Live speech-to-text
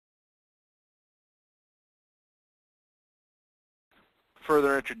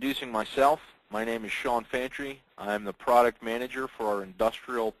further introducing myself, my name is Sean Fantry. I'm the product manager for our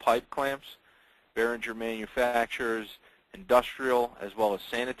industrial pipe clamps. Behringer manufactures industrial as well as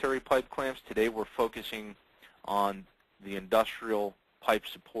sanitary pipe clamps. Today we're focusing on the industrial pipe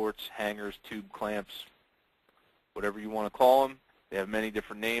supports, hangers, tube clamps, whatever you want to call them. They have many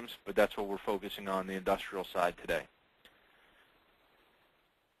different names, but that's what we're focusing on the industrial side today.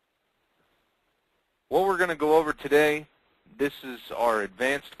 What we're going to go over today, this is our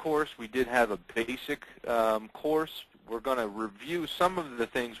advanced course. We did have a basic course. We're going to review some of the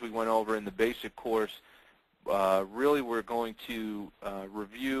things we went over in the basic course. Really, we're going to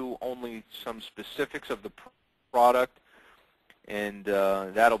review only some specifics of the product, and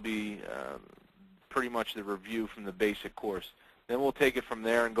that'll be pretty much the review from the basic course. Then we'll take it from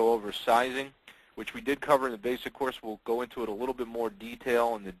there and go over sizing, which we did cover in the basic course. We'll go into it a little bit more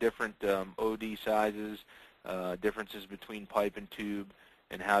detail in the different OD sizes, differences between pipe and tube,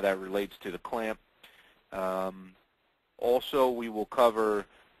 and how that relates to the clamp. Also, we will cover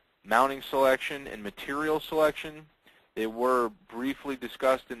mounting selection and material selection. They were briefly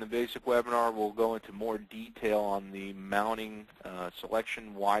discussed in the basic webinar. We'll go into more detail on the mounting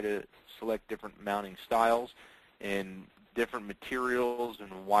selection, why to select different mounting styles, and different materials, and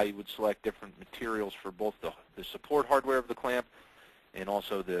why you would select different materials for both the support hardware of the clamp and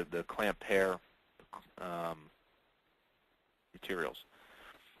also the clamp pair materials.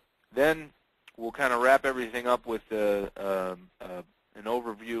 Then we'll kind of wrap everything up with an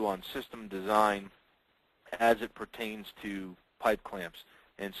overview on system design as it pertains to pipe clamps.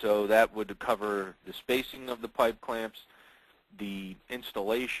 And so that would cover the spacing of the pipe clamps, the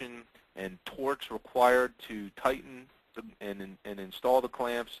installation and torques required to tighten and install the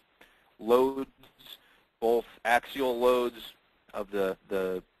clamps, loads, both axial loads of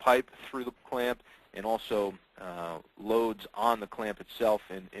the pipe through the clamp, and also loads on the clamp itself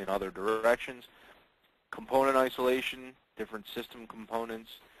in other directions, component isolation, different system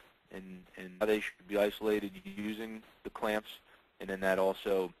components, and how they should be isolated using the clamps, and then that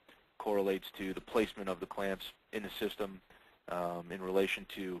also correlates to the placement of the clamps in the system in relation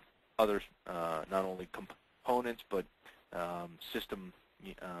to other not only components but system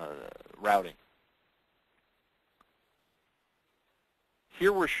routing.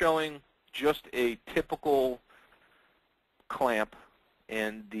 Here we're showing just a typical clamp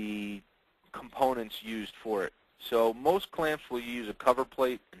and the components used for it. So most clamps will use a cover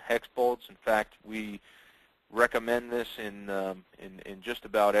plate and hex bolts. In fact, we recommend this in just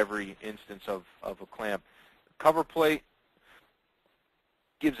about every instance of a clamp. Cover plate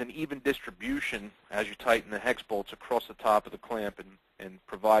gives an even distribution as you tighten the hex bolts across the top of the clamp, and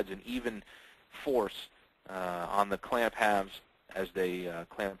provides an even force on the clamp halves as they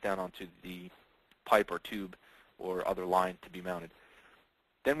clamp down onto the pipe or tube or other line to be mounted.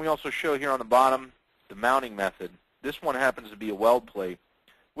 Then we also show here on the bottom the mounting method. This one happens to be a weld plate.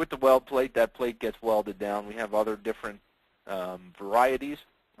 With the weld plate, that plate gets welded down. We have other different varieties,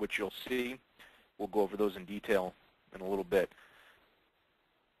 which you'll see. We'll go over those in detail in a little bit.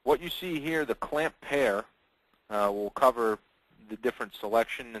 What you see here, the clamp pair, will cover the different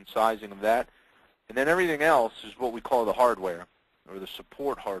selection and sizing of that. And then everything else is what we call the hardware, or the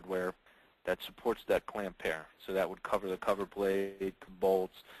support hardware that supports that clamp pair. So that would cover the cover plate, the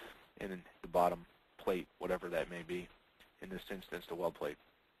bolts, and the bottom plate, whatever that may be. In this instance, the weld plate.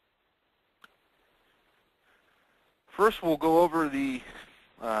 First, we'll go over the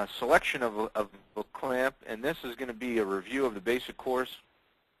selection of a clamp, and this is going to be a review of the basic course.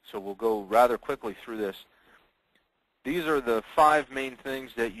 So we'll go rather quickly through this. These are the 5 main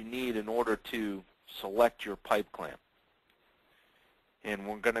things that you need in order to select your pipe clamp. And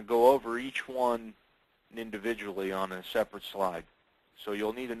we're going to go over each one individually on a separate slide. So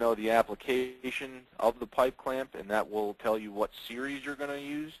you'll need to know the application of the pipe clamp, and that will tell you what series you're going to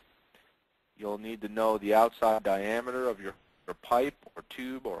use. You'll need to know the outside diameter of your pipe or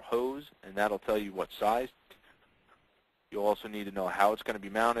tube or hose, and that'll tell you what size. You'll also need to know how it's going to be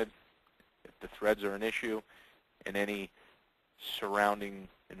mounted, if the threads are an issue, and any surrounding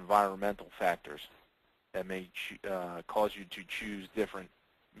environmental factors that may cause you to choose different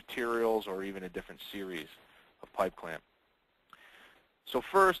materials or even a different series of pipe clamp. So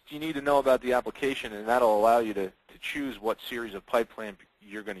first, you need to know about the application, and that'll allow you to choose what series of pipe clamp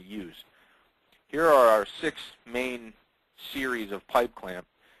you're going to use. Here are our 6 main series of pipe clamp.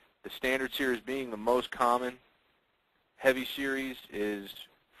 The standard series being the most common. Heavy series is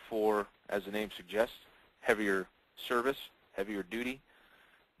for, as the name suggests, heavier service, heavier duty.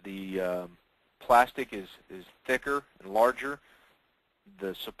 The plastic is thicker and larger.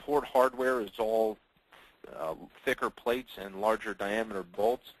 The support hardware is all thicker plates and larger diameter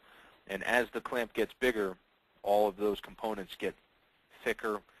bolts. And as the clamp gets bigger, all of those components get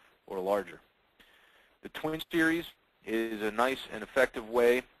thicker or larger. The twin series is a nice and effective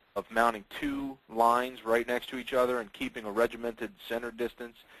way of mounting two lines right next to each other and keeping a regimented center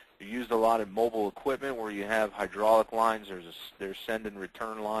distance. They're used a lot in mobile equipment where you have hydraulic lines. There's send and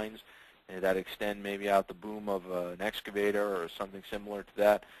return lines that extend maybe out the boom of an excavator or something similar to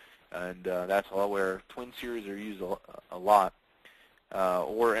that. And that's all where twin series are used a lot.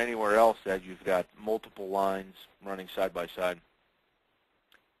 Or anywhere else that you've got multiple lines running side by side.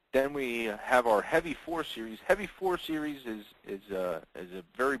 Then we have our heavy 4 series. Heavy 4 series is a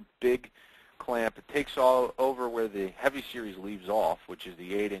very big clamp. It takes all over where the heavy series leaves off, which is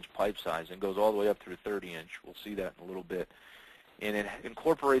the 8-inch pipe size, and goes all the way up through 30-inch. We'll see that in a little bit. And it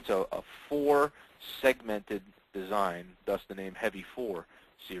incorporates a 4-segmented design, thus the name Heavy 4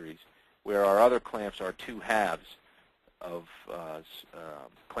 series, where our other clamps are 2 halves of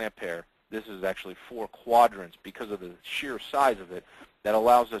clamp pair. This is actually 4 quadrants because of the sheer size of it. That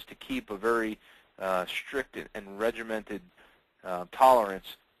allows us to keep a very strict and regimented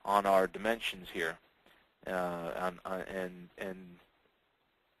tolerance on our dimensions here, and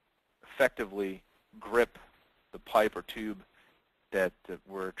effectively grip the pipe or tube that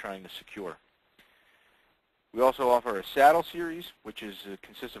we're trying to secure. We also offer a saddle series, which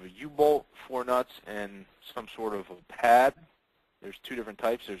consists of a U-bolt, 4 nuts, and some sort of a pad. There's 2 different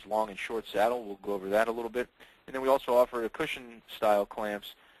types. There's long and short saddle. We'll go over that a little bit. And then we also offer a cushion-style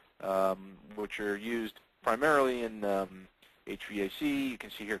clamps, which are used primarily in HVAC. You can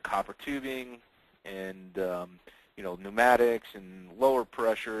see here copper tubing and pneumatics and lower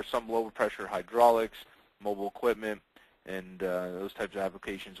pressure, some lower pressure hydraulics, mobile equipment, and those types of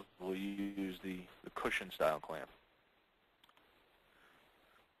applications will use the cushion-style clamp.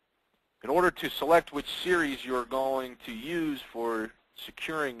 In order to select which series you're going to use for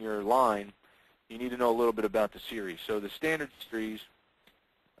securing your line, you need to know a little bit about the series. So the standard series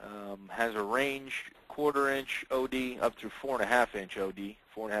has a range 1/4-inch OD up through 4.5-inch OD,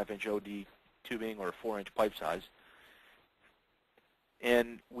 4.5-inch OD tubing or 4-inch pipe size.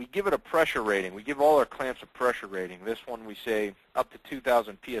 And we give it a pressure rating. We give all our clamps a pressure rating. This one we say up to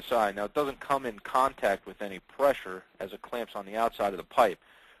 2,000 psi. Now it doesn't come in contact with any pressure as it clamps on the outside of the pipe.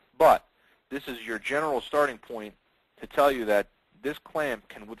 But this is your general starting point to tell you that this clamp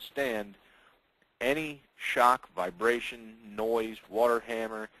can withstand any shock, vibration, noise, water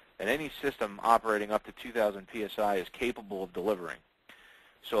hammer, and any system operating up to 2,000 psi is capable of delivering.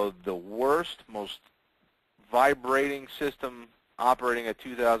 So the worst, most vibrating system operating at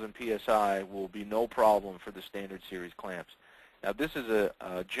 2,000 psi will be no problem for the standard series clamps. Now this is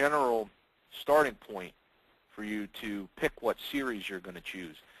a general starting point for you to pick what series you're going to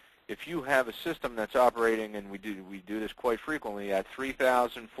choose. If you have a system that's operating, and we do this quite frequently, at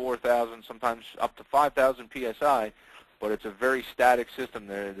 3,000, 4,000, sometimes up to 5,000 psi, but it's a very static system.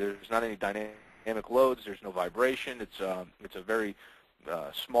 There's not any dynamic loads. There's no vibration. It's a very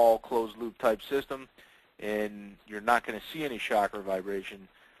small closed-loop type system, and you're not going to see any shock or vibration.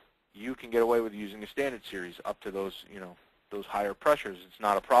 You can get away with using a standard series up to those those higher pressures. It's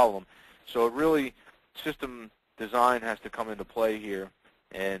not a problem. So it really, system design has to come into play here.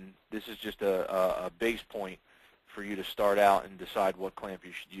 And this is just a base point for you to start out and decide what clamp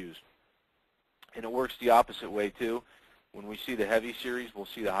you should use. And it works the opposite way too. When we see the heavy series, we'll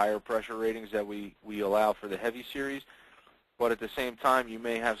see the higher pressure ratings that we allow for the heavy series. But at the same time, you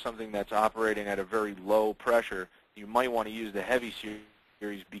may have something that's operating at a very low pressure. You might want to use the heavy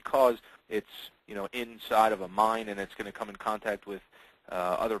series because it's inside of a mine and it's going to come in contact with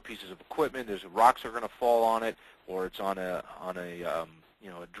other pieces of equipment. There's rocks are going to fall on it, or it's on a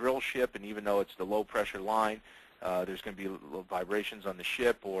drill ship, and even though it's the low pressure line, there's going to be little vibrations on the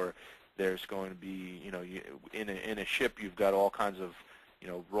ship, or there's going to be, in a ship you've got all kinds of,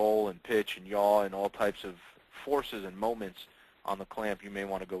 roll and pitch and yaw and all types of forces and moments on the clamp. You may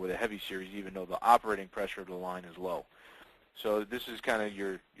want to go with a heavy series even though the operating pressure of the line is low. So this is kind of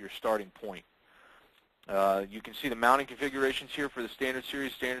your starting point. You can see the mounting configurations here for the standard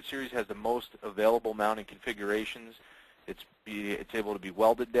series. Standard series has the most available mounting configurations. It's able to be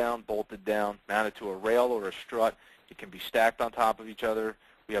welded down, bolted down, mounted to a rail or a strut. It can be stacked on top of each other.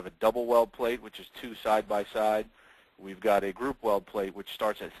 We have a double weld plate, which is 2 side by side. We've got a group weld plate, which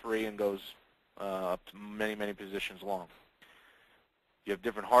starts at 3 and goes up to many, many positions long. You have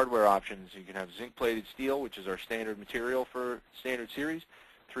different hardware options. You can have zinc-plated steel, which is our standard material for standard series,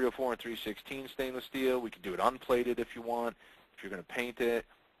 304 and 316 stainless steel. We can do it unplated if you want, if you're going to paint it.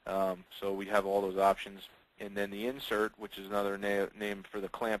 So we have all those options. And then the insert, which is another name for the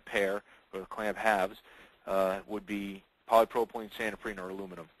clamp pair or the clamp halves, would be polypropylene, santoprene, or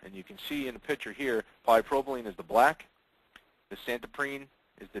aluminum. And you can see in the picture here, polypropylene is the black, the santoprene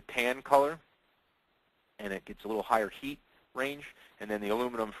is the tan color, and it gets a little higher heat range, and then the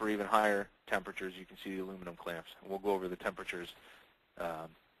aluminum for even higher temperatures. You can see the aluminum clamps. And we'll go over the temperatures a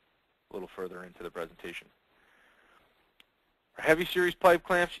little further into the presentation. Our heavy series pipe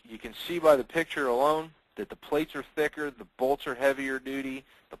clamps, you can see by the picture alone that the plates are thicker, the bolts are heavier duty,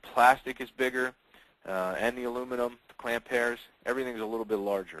 the plastic is bigger, and the aluminum, the clamp pairs, everything's a little bit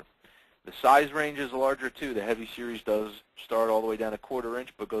larger. The size range is larger too. The heavy series does start all the way down to 1/4 inch,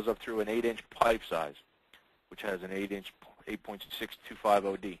 but goes up through an 8-inch pipe size, which has an 8-inch, 8.625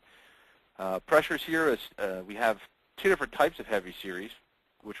 OD. Pressures here is we have two different types of heavy series,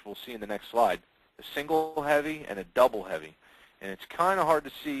 which we'll see in the next slide: a single heavy and a double heavy. And it's kind of hard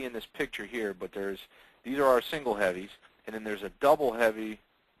to see in this picture here, but these are our single heavies, and then there's a double heavy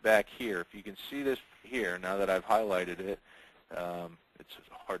back here. If you can see this here, now that I've highlighted it, it's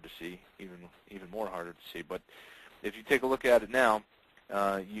hard to see, even more harder to see. But if you take a look at it now,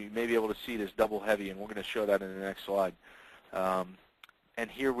 you may be able to see this double heavy, and we're going to show that in the next slide. And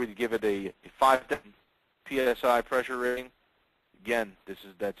here we give it a 5 PSI pressure rating. Again, this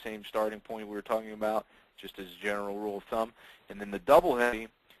is that same starting point we were talking about, just as a general rule of thumb. And then the double heavy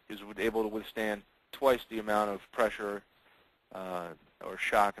is able to withstand twice the amount of pressure or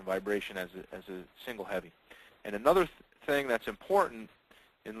shock and vibration as a single heavy. And another thing that's important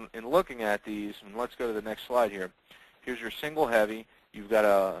in looking at these, and let's go to the next slide here. Here's your single heavy. You've got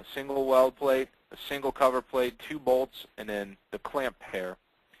a single weld plate, a single cover plate, 2 bolts, and then the clamp pair.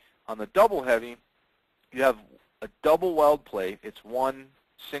 On the double heavy, you have a double weld plate. It's one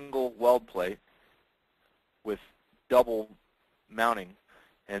single weld plate with double mounting,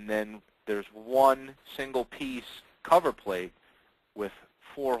 and then there's one single piece cover plate with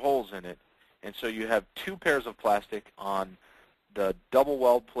 4 holes in it. And so you have 2 pairs of plastic on the double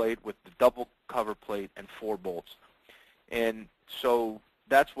weld plate with the double cover plate and 4 bolts. And so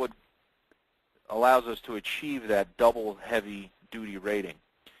that's what allows us to achieve that double heavy duty rating.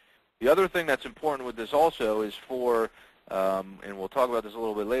 The other thing that's important with this also is for, and we'll talk about this a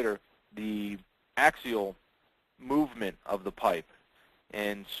little bit later, the axial movement of the pipe.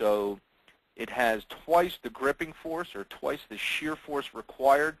 And so it has twice the gripping force or twice the shear force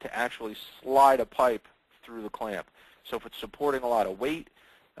required to actually slide a pipe through the clamp. So if it's supporting a lot of weight,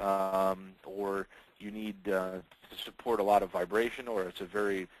 or you need to support a lot of vibration, or it's a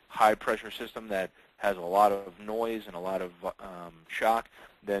very high pressure system that has a lot of noise and a lot of shock,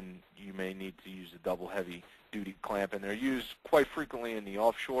 then you may need to use the double heavy duty clamp. And they're used quite frequently in the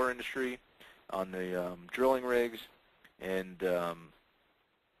offshore industry, on the drilling rigs, and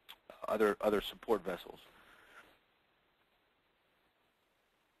other support vessels.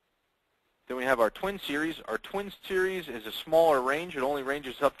 Then we have our twin series. Our twin series is a smaller range. It only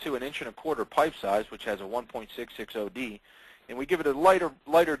ranges up to 1.25 inch pipe size, which has a 1.66 OD. And we give it a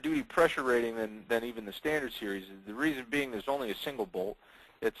lighter duty pressure rating than even the standard series. The reason being there's only a single bolt.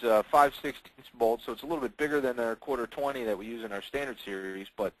 It's a 5/16 bolt, so it's a little bit bigger than our 1/4-20 that we use in our standard series.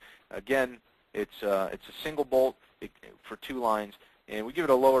 But again, it's a single bolt for 2 lines, and we give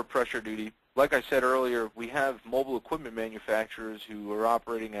it a lower pressure duty. Like I said earlier, we have mobile equipment manufacturers who are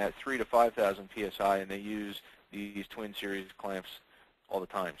operating at 3,000 to 5,000 PSI, and they use these twin series clamps all the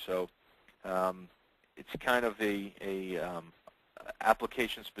time. So it's kind of a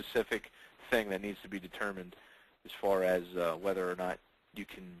application-specific thing that needs to be determined as far as whether or not you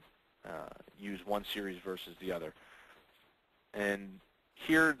can use one series versus the other. And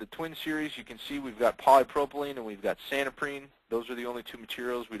here, the twin series, you can see we've got polypropylene and we've got santoprene. Those are the only 2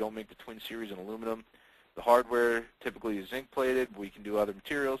 materials. We don't make the twin series in aluminum. The hardware typically is zinc plated. We can do other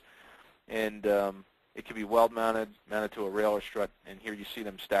materials. And it can be weld mounted to a rail or strut. And here you see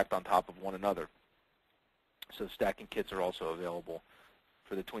them stacked on top of one another. So stacking kits are also available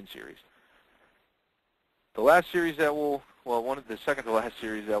for the twin series. The last series that the second to last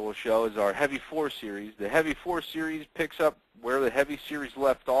series that we'll show is our Heavy 4 series. The Heavy 4 series picks up where the Heavy series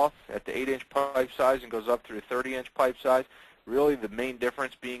left off at the 8-inch pipe size and goes up through 30-inch pipe size. Really the main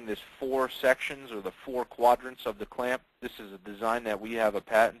difference being this 4 sections or the 4 quadrants of the clamp. This is a design that we have a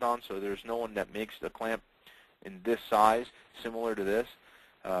patent on, so there's no one that makes the clamp in this size similar to this.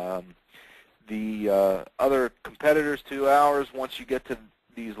 The other competitors to ours, once you get to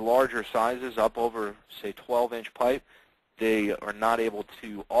these larger sizes, up over, say, 12-inch pipe, they are not able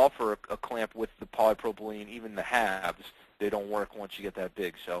to offer a clamp with the polypropylene, even the halves. They don't work once you get that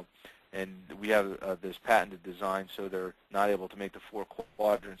big. So and we have this patented design, so they're not able to make the 4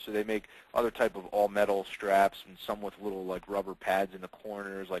 quadrants. So they make other type of all-metal straps, and some with little like rubber pads in the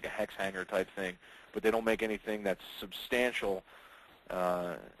corners, like a hex hanger type thing. But they don't make anything that's substantial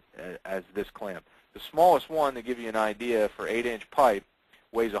as this clamp. The smallest one, to give you an idea, for 8-inch pipe,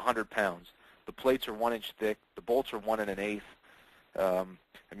 weighs 100 pounds. The plates are 1 inch thick. The bolts are 1 1/8. I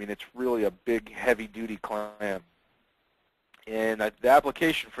mean, it's really a big, heavy-duty clamp. And the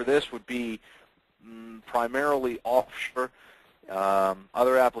application for this would be primarily offshore.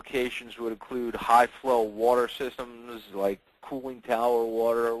 Other applications would include high-flow water systems like cooling tower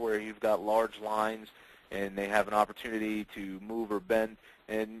water, where you've got large lines and they have an opportunity to move or bend.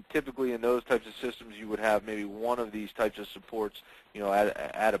 And typically in those types of systems, you would have maybe one of these types of supports,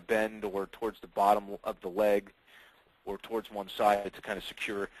 at a bend or towards the bottom of the leg or towards one side to kind of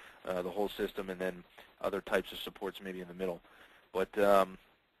secure the whole system, and then other types of supports maybe in the middle. But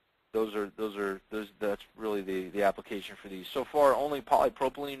that's really the application for these. So far, only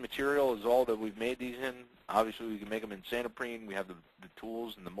polypropylene material is all that we've made these in. Obviously, we can make them in Santoprene. We have the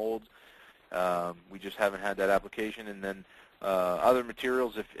tools and the molds. We just haven't had that application. And then other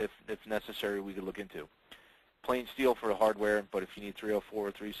materials, if necessary, we could look into. Plain steel for the hardware, but if you need 304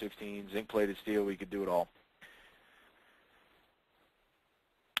 or 316, zinc-plated steel, we could do it all.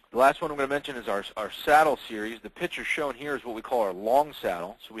 The last one I'm going to mention is our saddle series. The picture shown here is what we call our long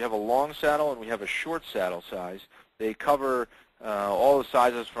saddle. So we have a long saddle and we have a short saddle size. They cover all the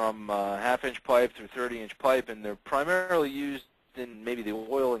sizes from half-inch pipe through 30-inch pipe, and they're primarily used in maybe the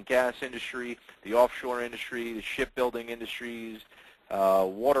oil and gas industry, the offshore industry, the shipbuilding industries,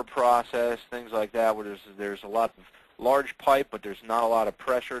 water process, things like that, where there's a lot of large pipe, but there's not a lot of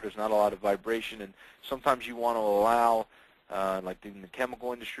pressure, there's not a lot of vibration, and sometimes you want to allow, like in the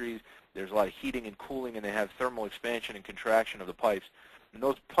chemical industries, there's a lot of heating and cooling, and they have thermal expansion and contraction of the pipes. And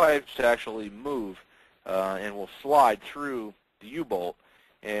those pipes actually move and will slide through the U-bolt.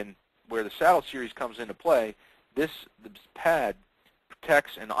 And where the saddle series comes into play, this pad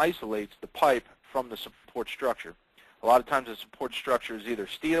protects and isolates the pipe from the support structure. A lot of times the support structure is either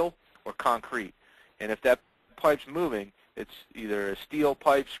steel or concrete. And if that pipe's moving, it's either a steel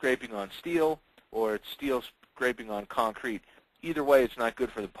pipe scraping on steel or it's steel scraping on concrete. Either way, it's not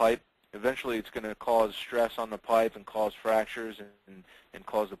good for the pipe. Eventually, it's going to cause stress on the pipe and cause fractures and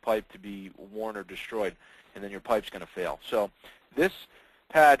cause the pipe to be worn or destroyed, and then your pipe's going to fail. So this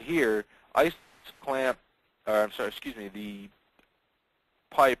pad here the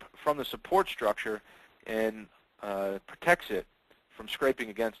pipe from the support structure and protects it from scraping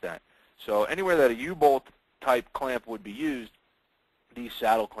against that. So anywhere that a U-bolt type clamp would be used, these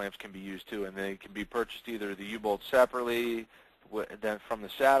saddle clamps can be used too, and they can be purchased either the U-bolt separately then from the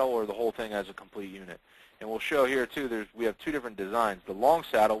saddle or the whole thing as a complete unit. And we'll show here too, we have 2 different designs. The long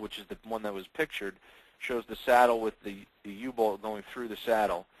saddle, which is the one that was pictured, shows the saddle with the U-bolt going through the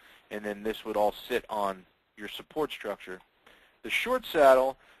saddle, and then this would all sit on your support structure. The short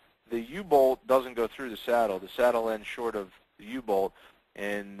saddle, the U-bolt doesn't go through the saddle. The saddle ends short of the U-bolt,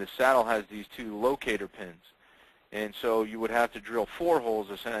 and the saddle has these 2 locator pins. And so you would have to drill 4 holes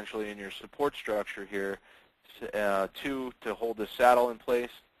essentially in your support structure here, 2 to hold the saddle in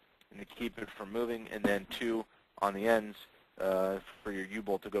place and to keep it from moving, and then 2 on the ends for your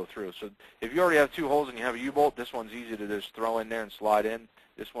U-bolt to go through. So if you already have 2 holes and you have a U-bolt, this one's easy to just throw in there and slide in.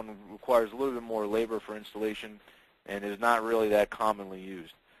 This one requires a little bit more labor for installation and is not really that commonly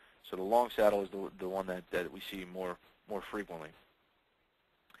used. So the long saddle is the one that we see more frequently.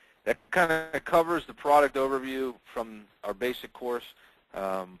 That kind of covers the product overview from our basic course.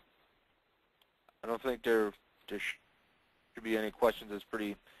 I don't think there should be any questions. It's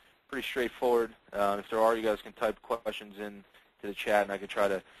pretty straightforward. If there are, you guys can type questions in to the chat, and I can try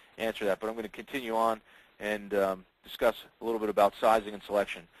to answer that. But I'm going to continue on and discuss a little bit about sizing and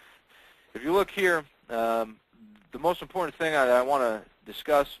selection. If you look here, the most important thing that I want to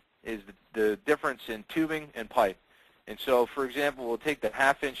discuss is the difference in tubing and pipe. And so, for example, we'll take the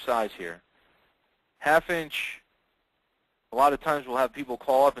half-inch size here. Half-inch, a lot of times we'll have people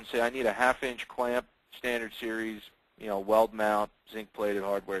call up and say, I need a half-inch clamp, standard series, weld mount, zinc-plated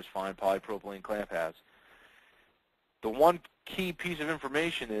hardware is fine, polypropylene clamp has. The one key piece of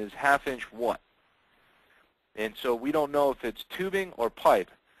information is half-inch what? And so we don't know if it's tubing or pipe.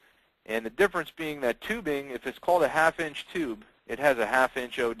 And the difference being that tubing, if it's called a half-inch tube, it has a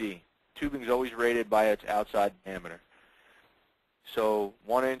half-inch OD. Tubing is always rated by its outside diameter. So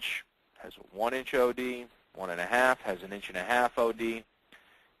 1 inch has a 1-inch OD, 1.5 has an 1.5-inch OD,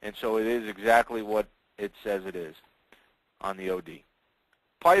 and so it is exactly what it says it is on the OD.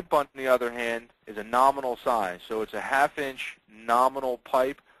 Pipe, on the other hand, is a nominal size, so it's a half-inch nominal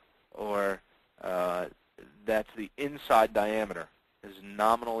pipe or that's the inside diameter, is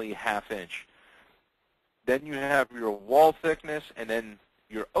nominally ½ inch. Then you have your wall thickness, and then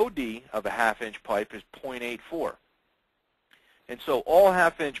your OD of a ½ inch pipe is 0.84. And so all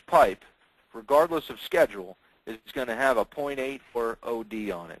 ½ inch pipe, regardless of schedule, is going to have a 0.84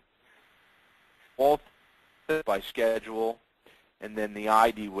 OD on it. All by schedule, and then the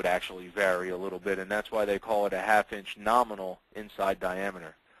ID would actually vary a little bit, and that's why they call it a ½ inch nominal inside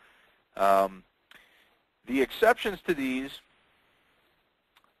diameter. The exceptions to these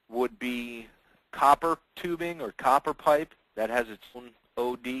would be copper tubing or copper pipe that has its own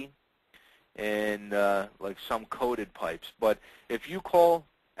OD, and like some coated pipes. But if you call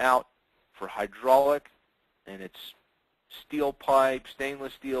out for hydraulic and it's steel pipe,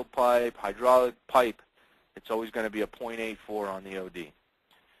 stainless steel pipe, hydraulic pipe, it's always going to be a 0.84 on the OD.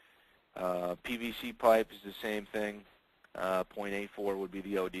 PVC pipe is the same thing. 0.84 would be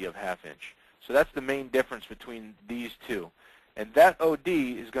the OD of ½ inch. So that's the main difference between these two. And that OD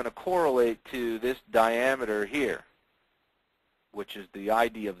is going to correlate to this diameter here, which is the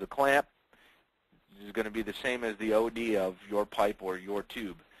ID of the clamp. This is going to be the same as the OD of your pipe or your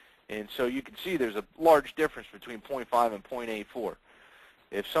tube. And so you can see there's a large difference between 0.5 and 0.84.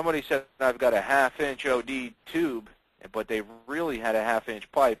 If somebody said, I've got a ½ inch OD tube, but they really had a ½ inch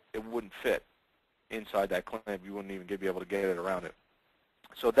pipe, it wouldn't fit inside that clamp. You wouldn't even be able to get it around it.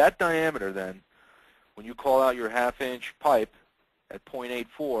 So that diameter then, when you call out your ½ inch pipe at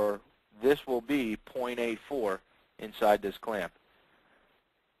 0.84, this will be 0.84 inside this clamp.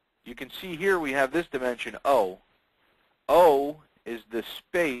 You can see here we have this dimension O. O is the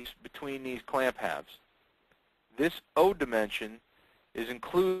space between these clamp halves. This O dimension is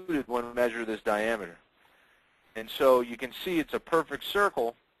included when we measure this diameter. And so you can see it's a perfect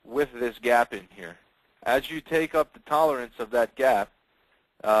circle with this gap in here. As you take up the tolerance of that gap,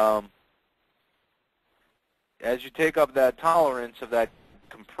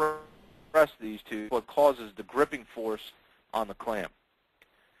 compress these two, what causes the gripping force on the clamp.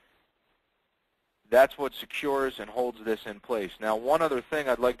 That's what secures and holds this in place. Now, one other thing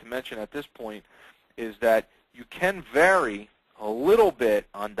I'd like to mention at this point is that you can vary a little bit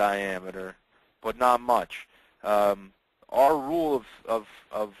on diameter, but not much. Our rule of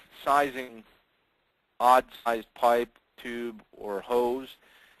sizing odd-sized pipe, tube, or hose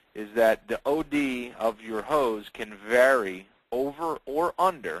is that the OD of your hose can vary over or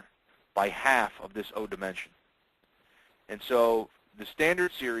under by half of this O dimension. And so the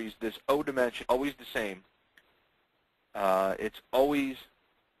standard series, this O dimension, always the same. It's always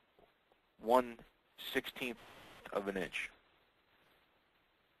 1/16 of an inch,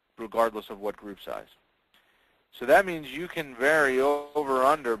 regardless of what group size. So that means you can vary over or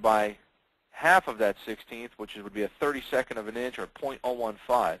under by half of that 16th, which would be a 32nd of an inch, or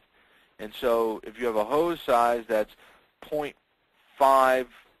 0.015. And so if you have a hose size that's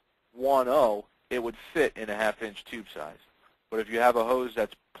 0.510, it would fit in a ½ inch tube size. But if you have a hose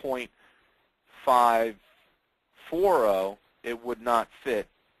that's 0.540, it would not fit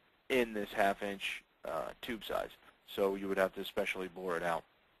in this ½ inch tube size. So you would have to specially bore it out.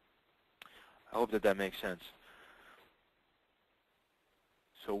 I hope that makes sense.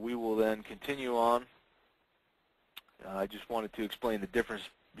 So we will then continue on. I just wanted to explain the difference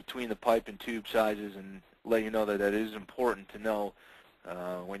between the pipe and tube sizes and let you know that that is important to know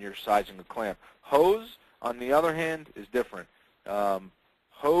when you're sizing a clamp. Hose, on the other hand, is different.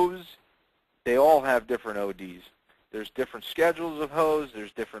 Hose, they all have different ODs. There's different schedules of hose.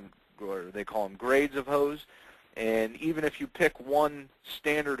 There's different, or they call them grades of hose. And even if you pick one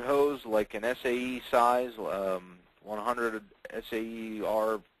standard hose, like an SAE size, 100 SAE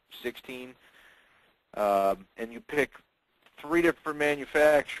R16, and you pick 3 different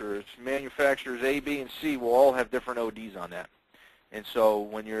manufacturers, manufacturers A, B, and C will all have different ODs on that. And so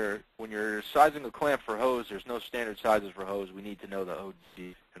when you're sizing a clamp for hose, there's no standard sizes for hose. We need to know the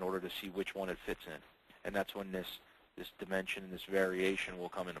OD in order to see which one it fits in. And that's when this dimension, this variation will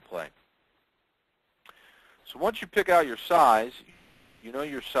come into play. So once you pick out your size, you know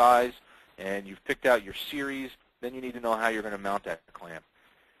your size, and you've picked out your series, then you need to know how you're going to mount that clamp.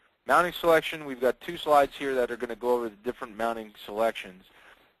 Mounting selection, we've got 2 slides here that are going to go over the different mounting selections.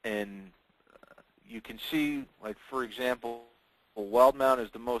 And you can see, like for example, a weld mount is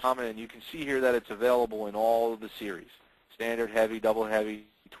the most common, and you can see here that it's available in all of the series. Standard, heavy, double heavy,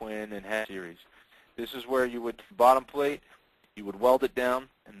 twin, and half series. This is where you would bottom plate, you would weld it down,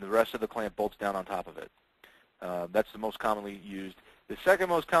 and the rest of the clamp bolts down on top of it. That's the most commonly used. The second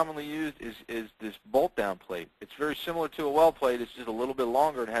most commonly used is this bolt down plate. It's very similar to a weld plate. It's just a little bit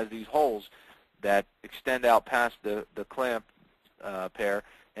longer and has these holes that extend out past the clamp pair,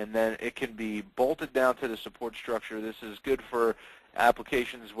 and then it can be bolted down to the support structure. This is good for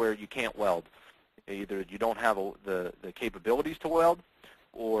applications where you can't weld. Either you don't have the capabilities to weld,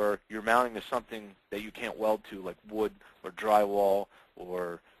 or you're mounting to something that you can't weld to, like wood or drywall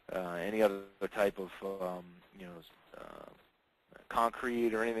or any other type of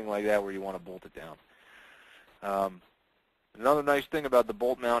concrete or anything like that where you want to bolt it down. Another nice thing about the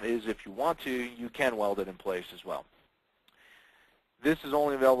bolt mount is if you want to, you can weld it in place as well. This is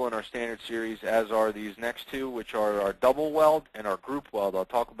only available in our standard series, as are these next two, which are our double weld and our group weld. I'll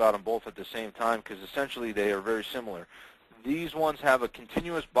talk about them both at the same time because essentially they are very similar. These ones have a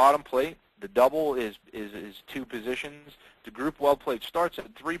continuous bottom plate. The double is 2 positions. The group weld plate starts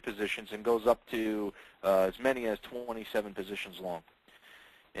at 3 positions and goes up to as many as 27 positions long,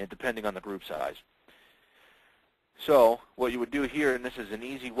 and depending on the group size. So what you would do here, and this is an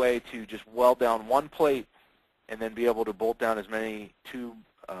easy way to just weld down one plate and then be able to bolt down as many tube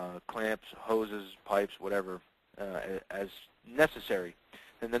clamps, hoses, pipes, whatever, as necessary.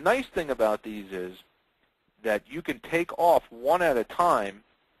 And the nice thing about these is that you can take off one at a time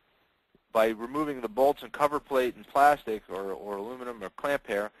by removing the bolts and cover plate and plastic or aluminum or clamp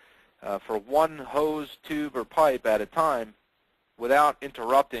pair for one hose, tube, or pipe at a time without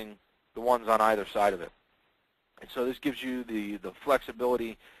interrupting the ones on either side of it. And so this gives you the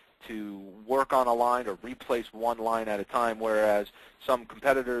flexibility to work on a line or replace one line at a time, whereas some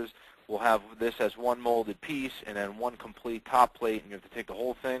competitors will have this as one molded piece and then one complete top plate, and you have to take the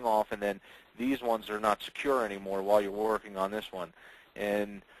whole thing off, and then these ones are not secure anymore while you're working on this one.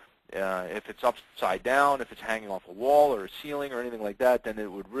 And if it's upside down, if it's hanging off a wall or a ceiling or anything like that, then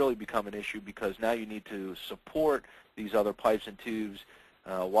it would really become an issue because now you need to support these other pipes and tubes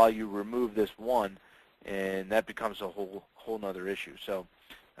while you remove this one, and that becomes a whole nother issue. So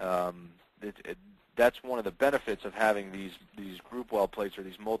that's one of the benefits of having these group weld plates or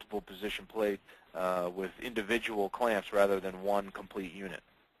these multiple position plates with individual clamps rather than one complete unit.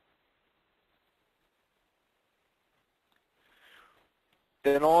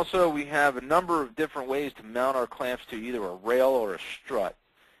 Then also we have a number of different ways to mount our clamps to either a rail or a strut.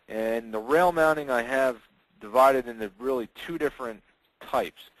 And the rail mounting I have divided into really 2 different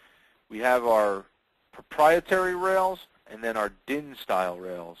types. We have our proprietary rails and then our DIN style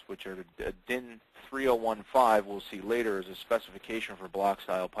rails, which are a DIN 3015 we'll see later as a specification for block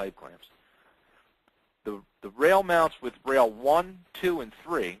style pipe clamps. The rail mounts with rail 1, 2, and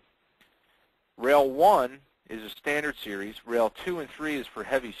 3. Rail 1 is a standard series. Rail 2 and 3 is for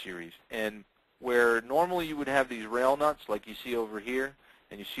heavy series. And where normally you would have these rail nuts like you see over here,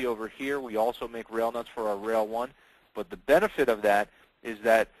 and you see over here we also make rail nuts for our rail 1. But the benefit of that is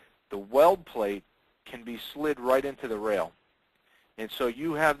that the weld plate can be slid right into the rail. And so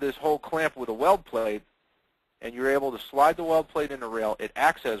you have this whole clamp with a weld plate, and you're able to slide the weld plate in the rail. It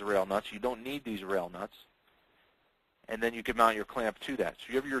acts as rail nuts. You don't need these rail nuts. And then you can mount your clamp to that. So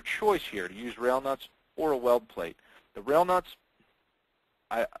you have your choice here to use rail nuts or a weld plate. The rail nuts,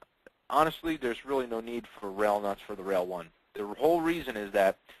 honestly, there's really no need for rail nuts for the rail 1. The whole reason is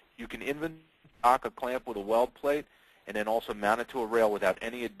that you can stock a clamp with a weld plate and then also mount it to a rail without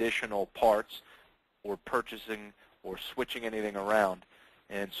any additional parts or purchasing or switching anything around.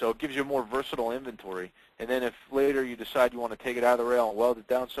 And so it gives you a more versatile inventory. And then if later you decide you want to take it out of the rail and weld it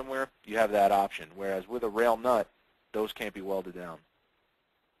down somewhere, you have that option. Whereas with a rail nut, those can't be welded down.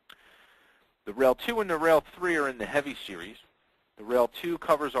 The Rail 2 and the Rail 3 are in the heavy series. The Rail 2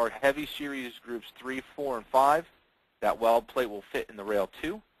 covers our heavy series groups 3, 4, and 5. That weld plate will fit in the Rail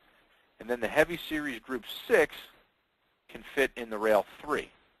 2. And then the heavy series group 6 can fit in the Rail 3.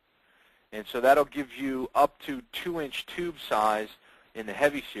 And so that'll give you up to 2-inch tube size in the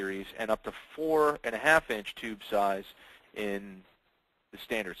heavy series and up to 4.5-inch tube size in the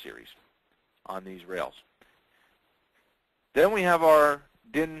standard series on these rails. Then we have our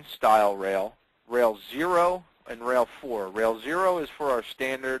DIN style rail, Rail 0 and Rail 4. Rail 0 is for our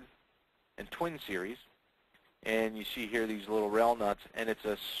standard and twin series. And you see here these little rail nuts, and it's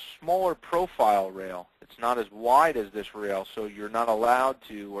a smaller profile rail. It's not as wide as this rail, so you're not allowed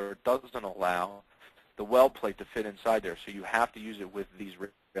to, or it doesn't allow, the weld plate to fit inside there. So you have to use it with these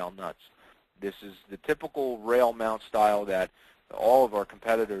rail nuts. This is the typical rail mount style that all of our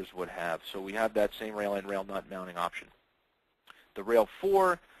competitors would have. So we have that same rail and rail nut mounting option. The Rail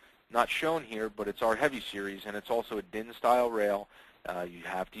 4, not shown here, but it's our heavy series, and it's also a DIN style rail. You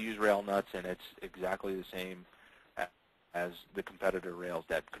have to use rail nuts, and it's exactly the same as the competitor rails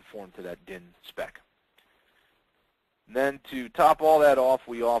that conform to that DIN spec. And then to top all that off,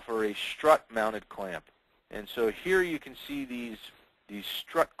 we offer a strut-mounted clamp. And so here you can see these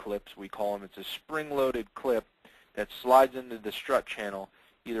strut clips, we call them. It's a spring-loaded clip that slides into the strut channel,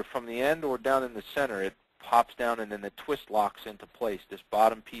 either from the end or down in the center. It pops down and then the twist locks into place. This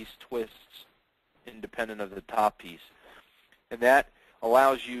bottom piece twists independent of the top piece. And that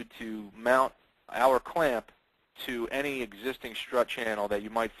allows you to mount our clamp to any existing strut channel that you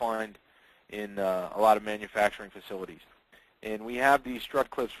might find in a lot of manufacturing facilities. And we have these strut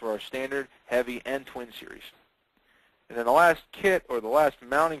clips for our standard, heavy, and twin series. And then the last kit, or the last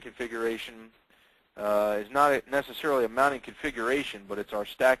mounting configuration, is not necessarily a mounting configuration, but it's our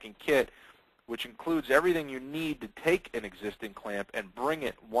stacking kit, which includes everything you need to take an existing clamp and bring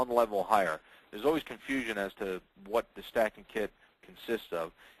it one level higher. There's always confusion as to what the stacking kit consists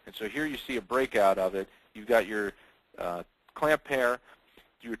of. And so here you see a breakout of it. You've got your clamp pair,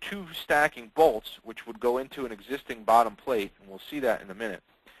 your two stacking bolts, which would go into an existing bottom plate, and we'll see that in a minute,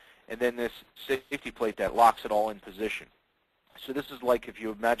 and then this safety plate that locks it all in position. So this is like if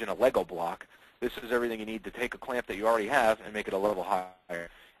you imagine a Lego block. This is everything you need to take a clamp that you already have and make it a level higher.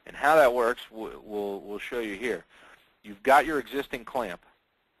 And how that works, we'll show you here. You've got your existing clamp,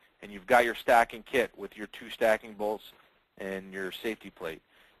 and you've got your stacking kit with your two stacking bolts and your safety plate.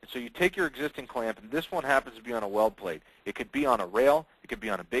 And so you take your existing clamp, and this one happens to be on a weld plate. It could be on a rail, it could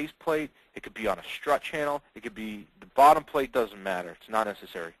be on a base plate, it could be on a strut channel, it could be, the bottom plate doesn't matter, it's not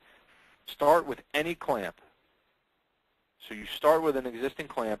necessary. Start with any clamp. So you start with an existing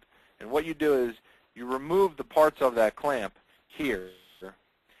clamp, and what you do is you remove the parts of that clamp here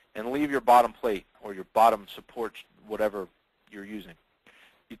and leave your bottom plate or your bottom support, whatever you're using.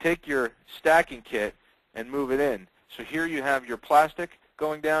 You take your stacking kit and move it in. So here you have your plastic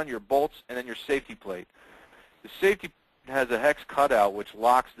going down, your bolts, and then your safety plate. The safety plate has a hex cutout which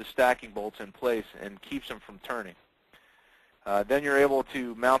locks the stacking bolts in place and keeps them from turning. Then you're able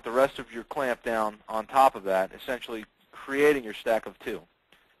to mount the rest of your clamp down on top of that, essentially creating your stack of two.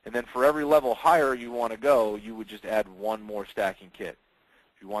 And then for every level higher you want to go, you would just add one more stacking kit.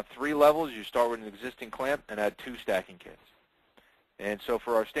 If you want 3 levels, you start with an existing clamp and add 2 stacking kits. And so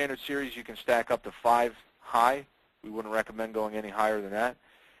for our standard series, you can stack up to 5 high. We wouldn't recommend going any higher than that.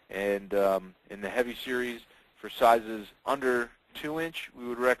 And in the heavy series, for sizes under 2-inch, we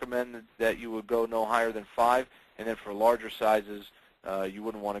would recommend that you would go no higher than 5. And then for larger sizes, you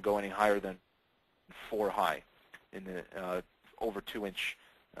wouldn't want to go any higher than 4 high in the over 2-inch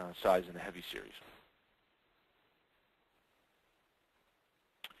size in the heavy series.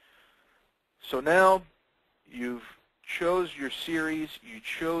 So now you've chose your series, you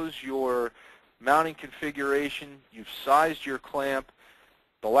chose your mounting configuration, you've sized your clamp.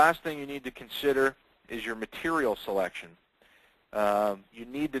 The last thing you need to consider is your material selection. You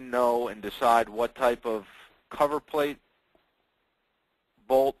need to know and decide what type of cover plate,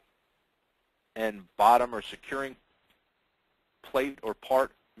 bolt, and bottom or securing plate or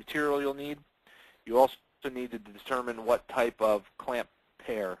part material you'll need. You also need to determine what type of clamp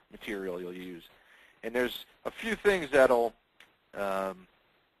pair material you'll use. And there's a few things that'll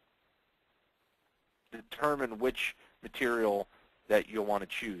determine which material that you'll want to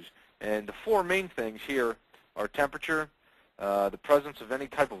choose. And the 4 main things here are temperature, the presence of any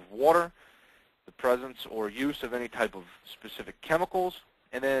type of water, the presence or use of any type of specific chemicals,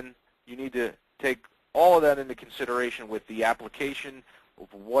 and then you need to take all of that into consideration with the application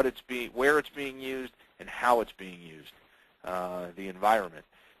of what it's where it's being used, and how it's being used, the environment.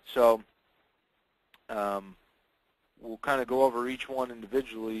 So we'll kind of go over each one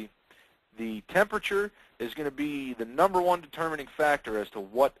individually. The temperature is going to be the #1 determining factor as to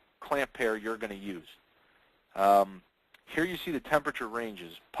what clamp pair you're going to use. Here you see the temperature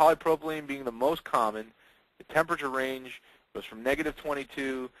ranges. Polypropylene being the most common, the temperature range goes from -22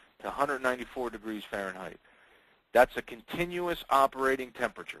 to 194 degrees Fahrenheit. That's a continuous operating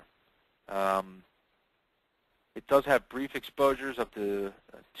temperature. It does have brief exposures up to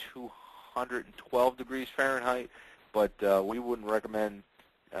 212 degrees Fahrenheit, but we wouldn't recommend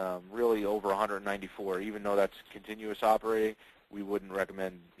really over 194. Even though that's continuous operating, we wouldn't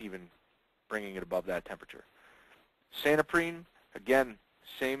recommend even bringing it above that temperature. Santoprene, again,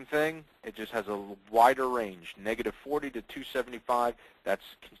 same thing. It just has a wider range, -40 to 275. That's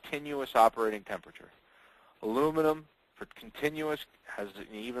continuous operating temperature. Aluminum, for continuous, has an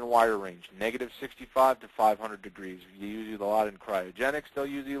even wider range, -65 to 500 degrees. You use it a lot in cryogenics, they'll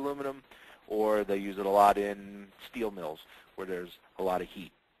use the aluminum, or they use it a lot in steel mills where there's a lot of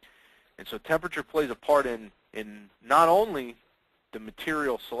heat. And so temperature plays a part in not only the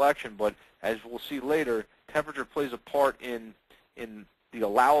material selection, but as we'll see later, temperature plays a part in the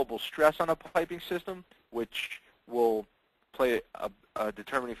allowable stress on a piping system, which will play a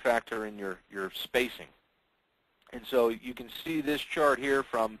determining factor in your spacing. And so you can see this chart here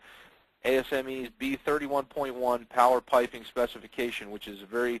from ASME's B31.1 power piping specification, which is a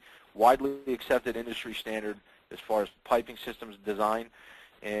very widely accepted industry standard as far as piping systems design.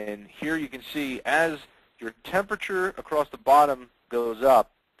 And here you can see as your temperature across the bottom goes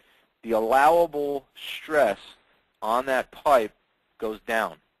up, the allowable stress on that pipe goes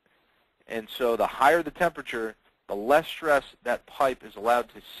down. And so the higher the temperature, the less stress that pipe is allowed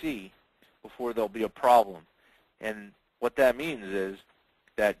to see before there'll be a problem. And what that means is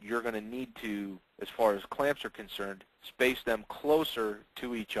that you're going to need to, as far as clamps are concerned, space them closer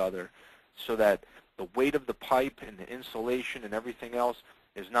to each other so that the weight of the pipe and the insulation and everything else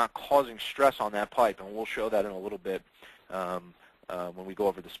is not causing stress on that pipe. And we'll show that in a little bit when we go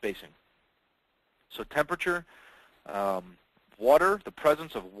over the spacing. So temperature, water, the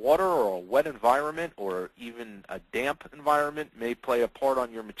presence of water or a wet environment or even a damp environment may play a part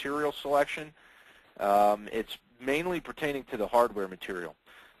on your material selection. It's mainly pertaining to the hardware material.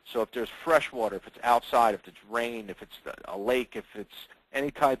 So if there's fresh water, if it's outside, if it's rain, if it's a lake, if it's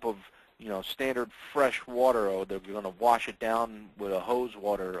any type of standard fresh water, or they're going to wash it down with a hose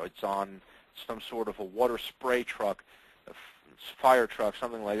water, it's on some sort of a water spray truck, a fire truck,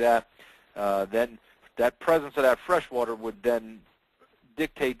 something like that, then that presence of that fresh water would then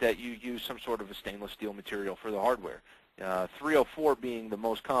dictate that you use some sort of a stainless steel material for the hardware. 304 being the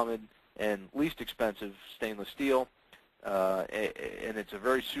most common and least expensive stainless steel, and it's a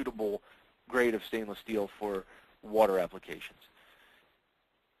very suitable grade of stainless steel for water applications.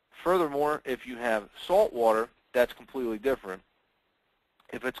 Furthermore, if you have salt water, that's completely different.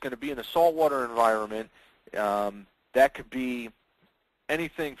 If it's going to be in a saltwater environment, that could be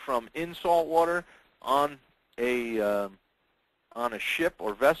anything from in salt water on a ship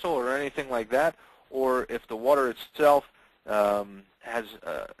or vessel or anything like that, or if the water itself has,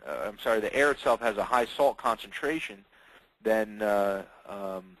 the air itself has a high salt concentration, then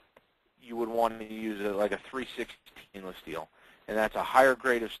you would want to use like a 360 stainless steel. And that's a higher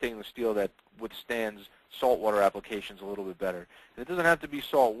grade of stainless steel that withstands saltwater applications a little bit better. And it doesn't have to be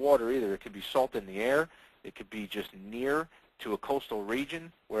salt water either. It could be salt in the air. It could be just near to a coastal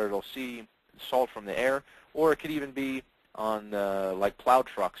region where it'll see salt from the air, or it could even be on like plow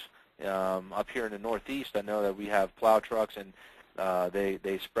trucks. Up here in the Northeast, I know that we have plow trucks, and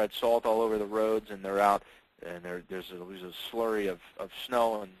they spread salt all over the roads, and they're out, and there's a slurry of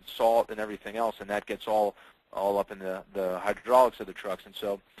snow and salt and everything else, and that gets all up in the hydraulics of the trucks. And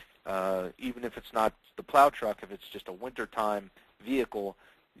so even if it's not the plow truck, if it's just a wintertime vehicle,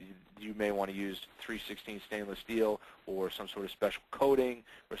 you may want to use 316 stainless steel or some sort of special coating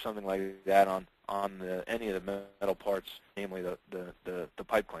or something like that on any of the metal parts, namely the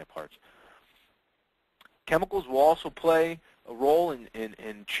pipe clamp parts. Chemicals will also play a role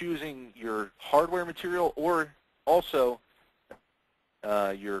in choosing your hardware material or also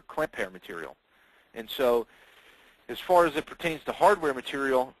your clamp pair material. And so as far as it pertains to hardware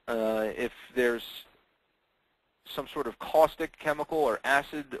material, if there's some sort of caustic chemical or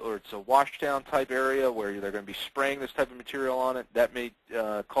acid, or it's a washdown type area where they're going to be spraying this type of material on it, that may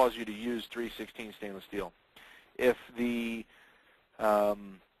cause you to use 316 stainless steel. If the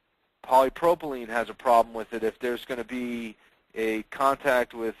polypropylene has a problem with it, if there's going to be a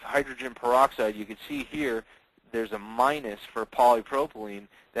contact with hydrogen peroxide, you can see here there's a minus for polypropylene.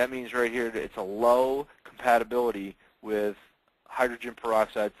 That means right here that it's a low compatibility with hydrogen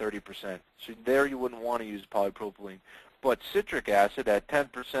peroxide 30%. So there you wouldn't want to use polypropylene. But citric acid at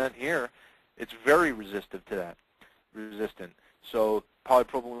 10% here, it's very resistant to that. So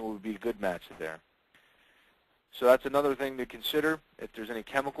polypropylene would be a good match there. So that's another thing to consider. If there's any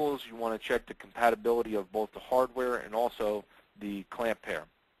chemicals, you want to check the compatibility of both the hardware and also the clamp pair.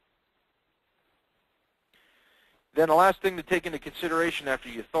 Then the last thing to take into consideration after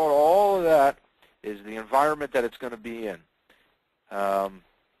you thought all of that is the environment that it's going to be in.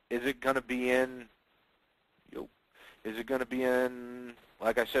 Is it going to be in,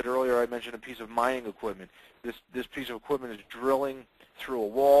 like I said earlier, I mentioned a piece of mining equipment. This piece of equipment is drilling through a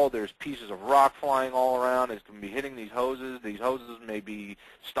wall. There's pieces of rock flying all around. It's going to be hitting these hoses. These hoses may be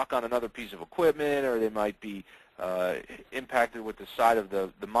stuck on another piece of equipment, or they might be impacted with the side of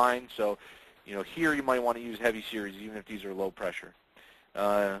the mine. So, here you might want to use heavy series, even if these are low pressure.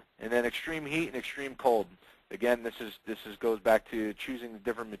 And then extreme heat and extreme cold. Again, this goes back to choosing the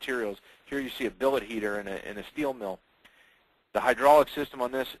different materials. Here you see a billet heater in a steel mill. The hydraulic system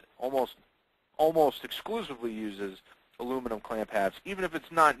on this almost exclusively uses aluminum clamp pads. Even if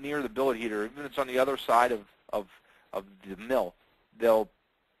it's not near the billet heater, even if it's on the other side of the mill, they'll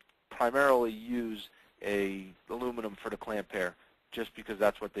primarily use a aluminum for the clamp pair, just because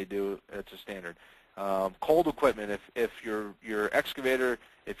that's what they do. It's a standard. Cold equipment, if your excavator,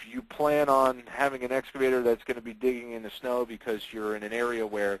 if you plan on having an excavator that's going to be digging in the snow because you're in an area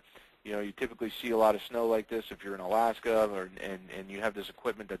where you typically see a lot of snow like this, if you're in Alaska and you have this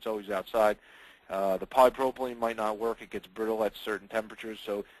equipment that's always outside, the polypropylene might not work. It gets brittle at certain temperatures,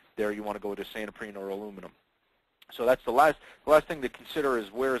 so there you want to go to santoprene or aluminum. So that's the last thing to consider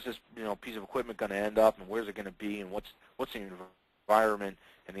is where is this piece of equipment going to end up, and where's it going to be, and what's the environment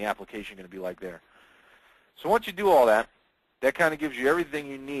and the application going to be like there. So once you do all that, that kind of gives you everything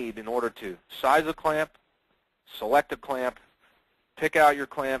you need in order to size a clamp, select a clamp, pick out your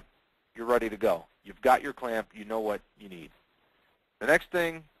clamp, you're ready to go. You've got your clamp, you know what you need. The next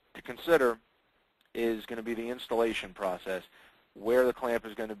thing to consider is going to be the installation process, where the clamp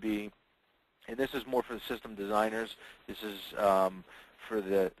is going to be. And this is more for the system designers. This is for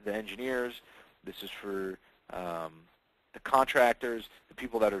the engineers. This is for the contractors, the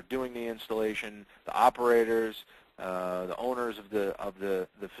people that are doing the installation, the operators, the owners of the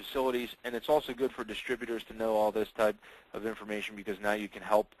facilities, and it's also good for distributors to know all this type of information because now you can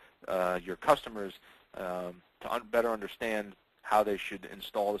help your customers to better understand how they should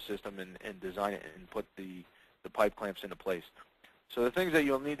install the system and design it and put the pipe clamps into place. So the things that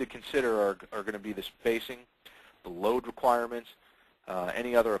you'll need to consider are going to be the spacing, the load requirements,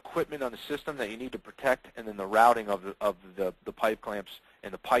 any other equipment on the system that you need to protect, and then the routing of the pipe clamps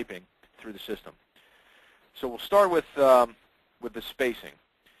and the piping through the system. So we'll start with the spacing.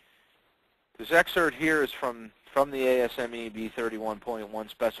 This excerpt here is from the ASME B31.1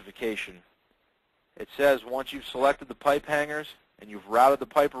 specification. It says once you've selected the pipe hangers and you've routed the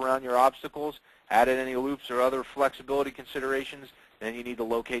pipe around your obstacles, added any loops or other flexibility considerations, then you need to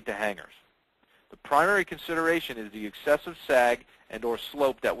locate the hangers. The primary consideration is the excessive sag and or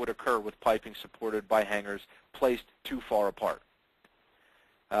slope that would occur with piping supported by hangers placed too far apart.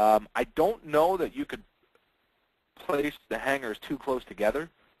 I don't know that you could place the hangers too close together,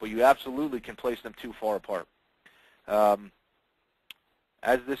 but you absolutely can place them too far apart.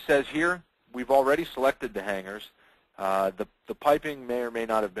 As this says here, we've already selected the hangers. The piping may or may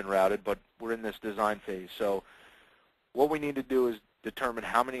not have been routed, but we're in this design phase. So what we need to do is determine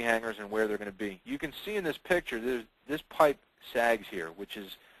how many hangers and where they're going to be. You can see in this picture, this pipe sags here, which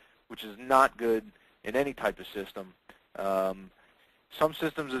is not good in any type of system. Some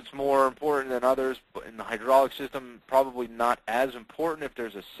systems it's more important than others, but in the hydraulic system, probably not as important if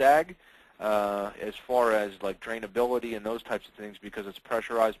there's a sag as far as like drainability and those types of things because it's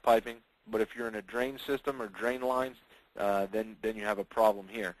pressurized piping. But if you're in a drain system or drain lines, then you have a problem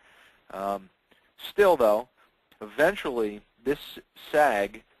here. Still, though, eventually this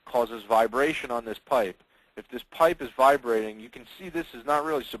sag causes vibration on this pipe. If this pipe is vibrating, you can see this is not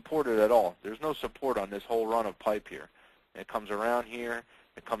really supported at all. There's no support on this whole run of pipe here. It comes around here,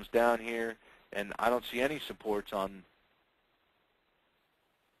 it comes down here, and I don't see any supports on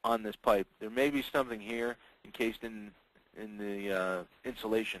this pipe. There may be something here encased in the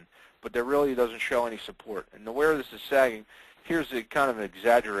insulation, but there really doesn't show any support. And where this is sagging, here's a kind of an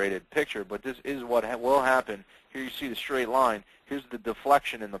exaggerated picture, but this is what will happen. Here you see the straight line. Here's the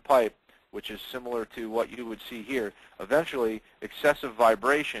deflection in the pipe, which is similar to what you would see here. Eventually, excessive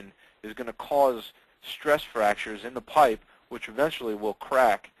vibration is going to cause stress fractures in the pipe, which eventually will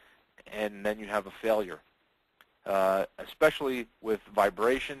crack, and then you have a failure. Especially with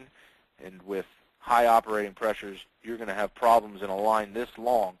vibration and with high operating pressures, you're going to have problems in a line this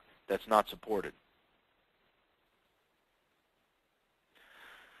long that's not supported.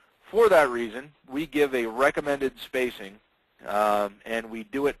 For that reason, we give a recommended spacing, and we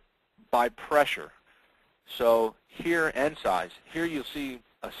do it by pressure. So here, and size. Here you'll see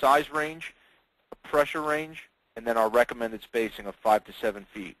a size range, a pressure range, and then our recommended spacing of 5 to 7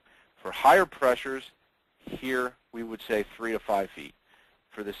 feet. For higher pressures, here we would say 3 to 5 feet.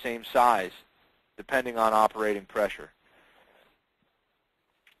 For the same size, depending on operating pressure.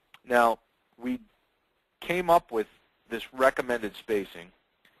 Now, we came up with this recommended spacing,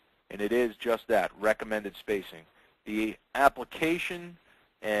 and it is just that, recommended spacing. The application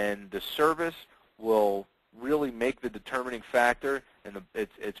and the service will really make the determining factor, and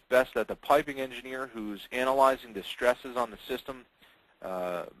it's best that the piping engineer who's analyzing the stresses on the system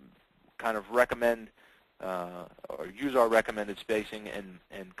kind of recommend or use our recommended spacing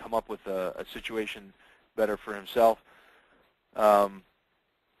and come up with a situation better for himself.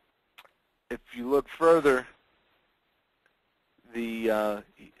 If you look further, the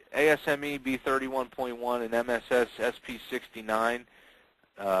ASME B31.1 and MSS SP69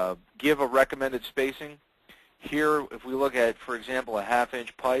 give a recommended spacing. Here, if we look at, for example, a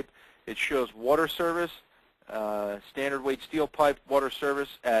half-inch pipe, it shows water service, standard weight steel pipe, water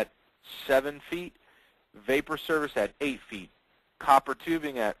service at 7 feet, vapor service at 8 feet, copper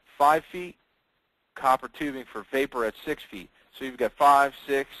tubing at 5 feet, copper tubing for vapor at 6 feet. So you've got 5,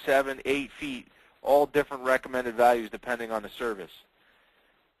 6, 7, 8 feet, all different recommended values depending on the service.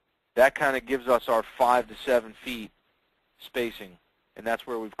 That kind of gives us our 5 to 7 feet spacing, and that's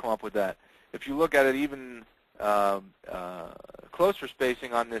where we've come up with that. If you look at it even closer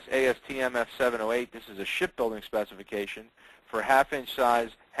spacing on this ASTM F708, this is a shipbuilding specification. For half-inch size,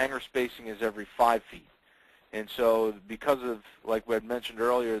 hangar spacing is every 5 feet. And so because of, like we had mentioned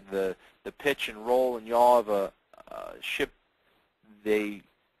earlier, the pitch and roll and yaw of a ship, they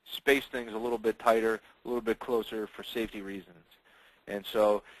space things a little bit tighter, a little bit closer for safety reasons. And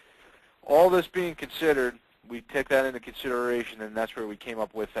so all this being considered, we take that into consideration, and that's where we came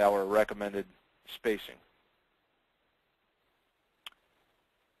up with our recommended spacing.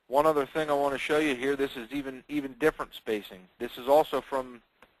 One other thing I want to show you here, this is even different spacing. This is also from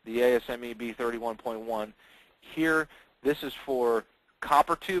the ASME B31.1. Here, this is for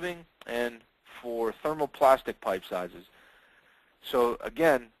copper tubing and for thermoplastic pipe sizes. So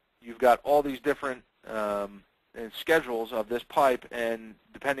again, you've got all these different schedules of this pipe, and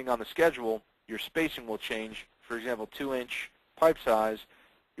depending on the schedule, your spacing will change. For example, 2-inch pipe size,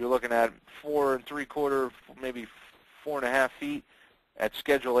 you're looking at 4 3/4, maybe 4.5 feet at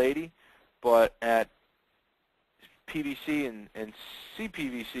Schedule 80, but at PVC and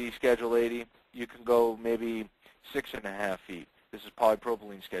CPVC Schedule 80, you can go maybe 6.5 feet. This is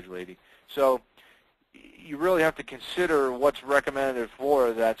polypropylene Schedule 80. So you really have to consider what's recommended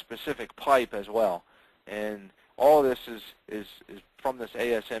for that specific pipe as well. And all of this is from this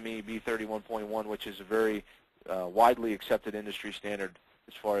ASME B31.1, which is a very widely accepted industry standard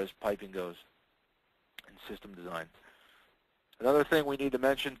as far as piping goes and system design. Another thing we need to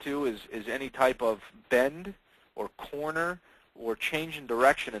mention too is any type of bend or corner or change in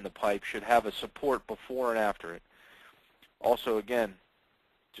direction in the pipe should have a support before and after it. Also, again,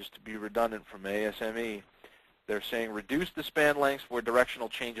 just to be redundant from ASME, they're saying reduce the span lengths where directional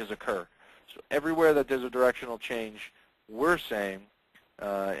changes occur. So everywhere that there's a directional change, we're saying,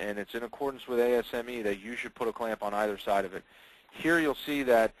 and it's in accordance with ASME, that you should put a clamp on either side of it. Here you'll see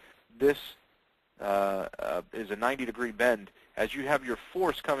that this is a 90-degree bend. As you have your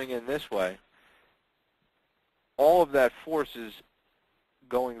force coming in this way, all of that force is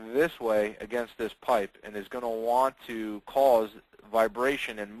going this way against this pipe and is going to want to cause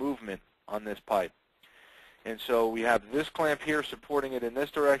vibration and movement on this pipe. And so we have this clamp here supporting it in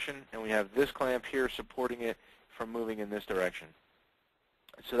this direction, and we have this clamp here supporting it from moving in this direction.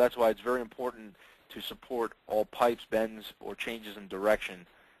 So that's why it's very important to support all pipes, bends, or changes in direction,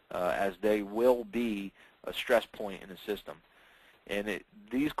 as they will be a stress point in the system. And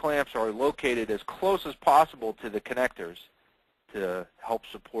these clamps are located as close as possible to the connectors to help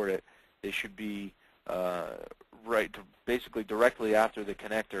support it. They should be basically directly after the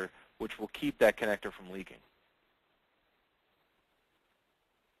connector, which will keep that connector from leaking.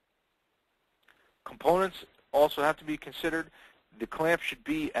 Components also have to be considered. The clamp should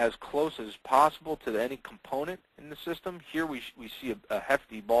be as close as possible to any component in the system. Here we see a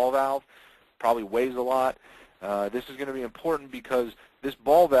hefty ball valve, probably weighs a lot. This is going to be important because this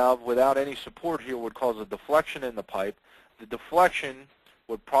ball valve without any support here would cause a deflection in the pipe. The deflection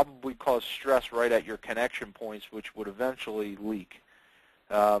would probably cause stress right at your connection points, which would eventually leak.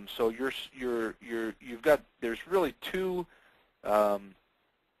 So there's really two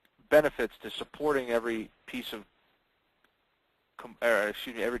benefits to supporting every piece of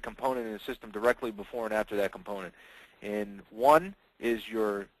every component in the system directly before and after that component. And one is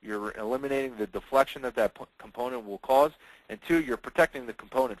you're eliminating the deflection that component will cause, and two, you're protecting the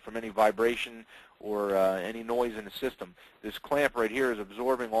component from any vibration or any noise in the system. This clamp right here is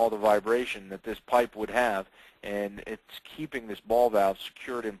absorbing all the vibration that this pipe would have, and it's keeping this ball valve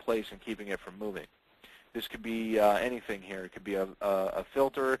secured in place and keeping it from moving. This could be anything here. It could be a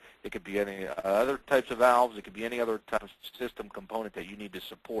filter. It could be any other types of valves. It could be any other type of system component that you need to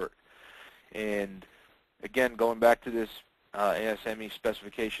support. And again, going back to this ASME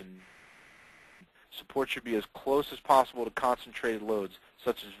specification, support should be as close as possible to concentrated loads,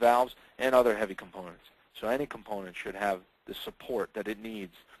 such as valves and other heavy components. So any component should have the support that it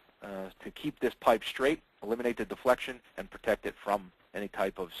needs to keep this pipe straight, eliminate the deflection, and protect it from any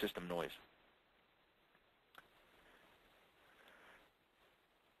type of system noise.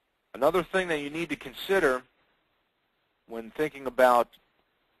 Another thing that you need to consider when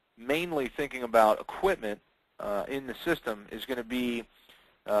mainly thinking about equipment in the system is going to be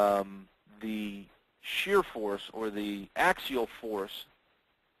the shear force or the axial force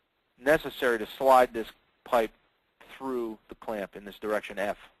necessary to slide this pipe through the clamp in this direction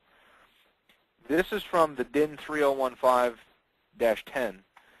F. This is from the DIN 3015-10.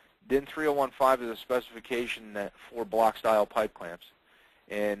 DIN 3015 is a specification that for block style pipe clamps,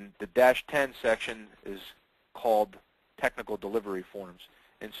 and the -10 section is called technical delivery forms.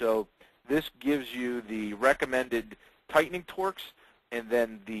 And so this gives you the recommended tightening torques and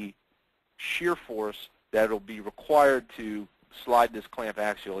then the shear force that will be required to slide this clamp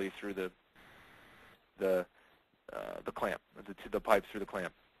axially through the clamp, to the pipe through the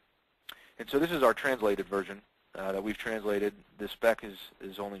clamp. And so this is our translated version that we've translated. The spec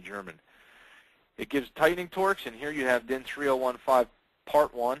is only German. It gives tightening torques, and here you have DIN 3015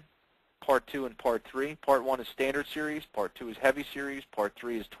 Part 1, Part 2, and Part 3. Part 1 is standard series, Part 2 is heavy series, Part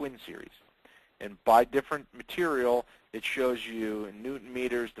 3 is twin series. And by different material, it shows you in Newton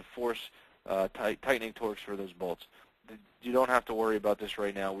meters the force tightening torques for those bolts. You don't have to worry about this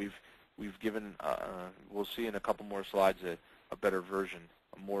right now. We've given, we'll see in a couple more slides, a better version,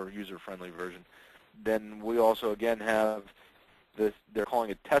 a more user-friendly version. Then we also again have this, they're calling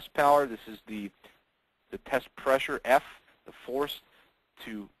it test power. This is the test pressure, F, the force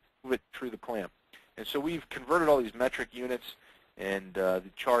to move it through the clamp. And so we've converted all these metric units and the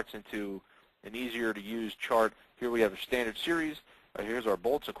charts into an easier to use chart. Here we have a standard series. Here's our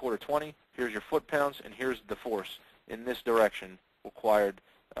bolts, a 1/4-20. Here's your foot-pounds, and here's the force in this direction required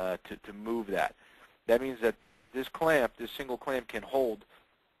to move that. That means that this clamp, this single clamp, can hold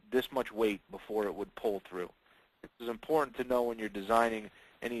this much weight before it would pull through. This is important to know when you're designing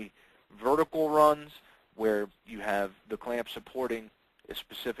any vertical runs where you have the clamp supporting a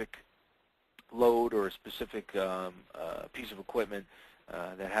specific load or a specific piece of equipment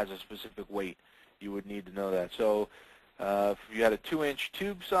that has a specific weight. You would need to know that. So if you had a 2-inch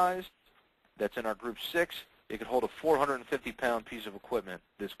tube size that's in our group 6, it could hold a 450-pound piece of equipment,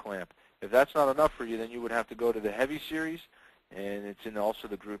 this clamp. If that's not enough for you, then you would have to go to the heavy series, and it's in also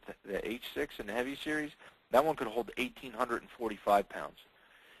the group, the H6 in the heavy series. That one could hold 1,845 pounds.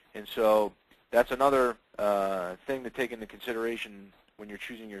 And so that's another thing to take into consideration when you're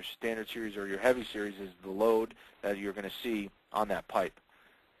choosing your standard series or your heavy series, is the load that you're going to see on that pipe.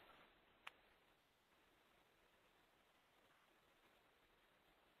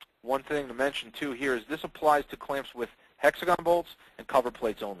 One thing to mention too here is this applies to clamps with hexagon bolts and cover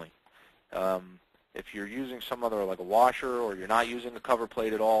plates only. If you're using some other, like a washer, or you're not using a cover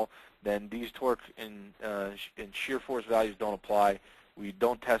plate at all, then these torque and shear force values don't apply. We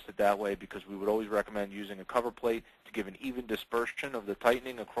don't test it that way because we would always recommend using a cover plate to give an even dispersion of the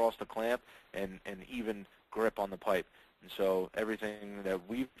tightening across the clamp and even grip on the pipe. And so everything that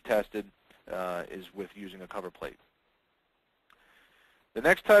we've tested is with using a cover plate. The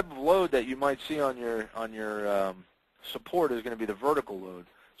next type of load that you might see on your support is going to be the vertical load.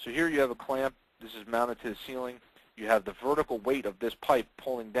 So here you have a clamp. This is mounted to the ceiling. You have the vertical weight of this pipe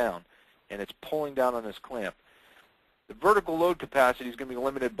pulling down, and it's pulling down on this clamp. The vertical load capacity is going to be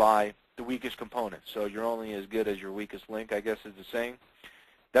limited by the weakest component. So you're only as good as your weakest link, I guess is the saying.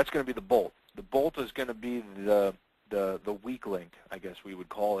 That's going to be the bolt. The bolt is going to be the weak link, I guess we would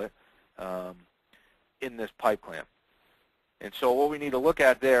call it, in this pipe clamp. And so what we need to look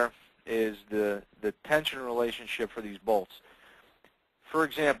at there is the tension relationship for these bolts. For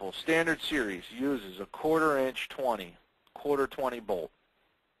example, standard series uses a 1/4-inch 20 bolt.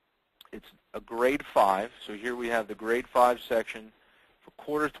 It's a grade 5, so here we have the grade 5 section for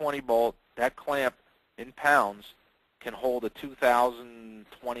 1/4-20 bolt. That clamp in pounds can hold a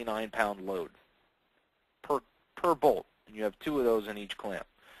 2,029-pound load per bolt, and you have 2 of those in each clamp.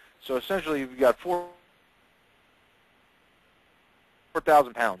 So essentially you've got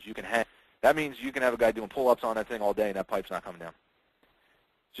 4,000 pounds you can hang. That means you can have a guy doing pull-ups on that thing all day and that pipe's not coming down.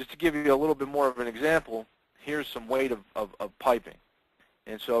 Just to give you a little bit more of an example, here's some weight of piping.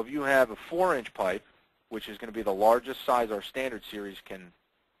 And so if you have a 4-inch pipe, which is going to be the largest size our standard series can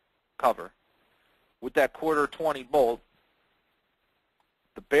cover, with that 1/4-20 bolt,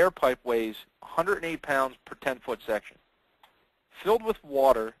 the bare pipe weighs 108 pounds per 10-foot section. Filled with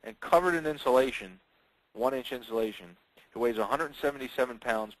water and covered in insulation, 1-inch insulation, it weighs 177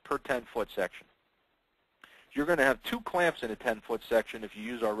 pounds per 10-foot section. You're going to have 2 clamps in a 10-foot section if you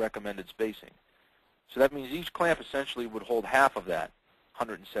use our recommended spacing. So that means each clamp essentially would hold half of that,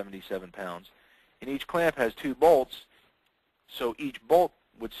 177 pounds. And each clamp has 2 bolts, so each bolt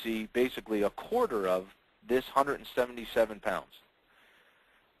would see basically a quarter of this 177 pounds.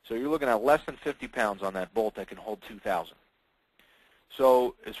 So you're looking at less than 50 pounds on that bolt that can hold 2,000.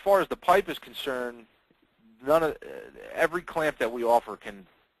 So as far as the pipe is concerned, every clamp that we offer can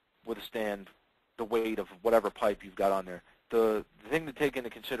withstand the weight of whatever pipe you've got on there. The thing to take into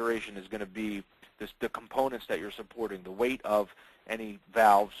consideration is going to be the components that you're supporting, the weight of any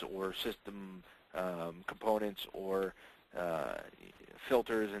valves or system components or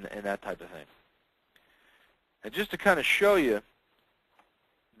filters and that type of thing. And just to kind of show you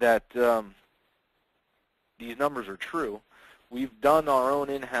that these numbers are true, we've done our own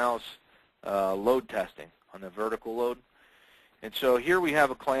in-house load testing on the vertical load. And so here we have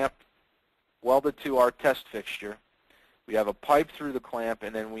a clamp welded to our test fixture. We have a pipe through the clamp,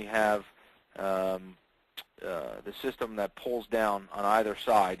 and then we have the system that pulls down on either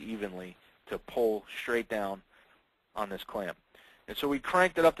side evenly to pull straight down on this clamp. And so we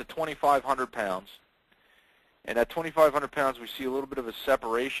cranked it up to 2,500 pounds. And at 2,500 pounds, we see a little bit of a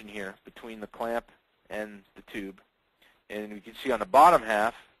separation here between the clamp and the tube. And you can see on the bottom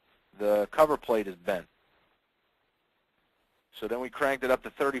half, the cover plate is bent. So then we cranked it up to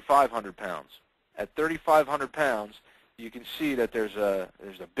 3,500 pounds. At 3,500 pounds, you can see that there's a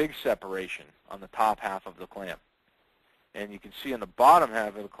big separation on the top half of the clamp. And you can see on the bottom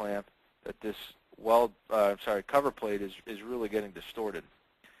half of the clamp that this cover plate is really getting distorted.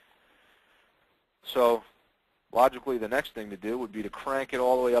 So logically, the next thing to do would be to crank it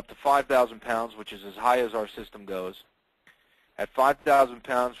all the way up to 5,000 pounds, which is as high as our system goes. At 5,000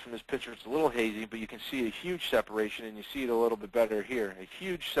 pounds from this picture, it's a little hazy, but you can see a huge separation, and you see it a little bit better here. A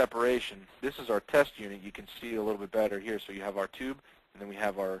huge separation. This is our test unit. You can see it a little bit better here. So you have our tube, and then we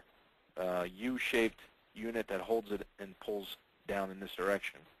have our U-shaped unit that holds it and pulls down in this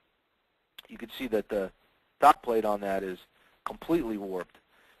direction. You can see that the top plate on that is completely warped,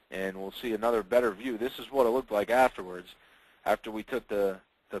 and we'll see another better view. This is what it looked like afterwards, after we took the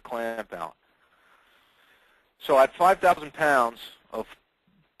clamp out. So at 5,000 pounds of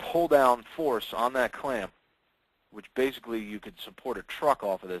pull-down force on that clamp, which basically you could support a truck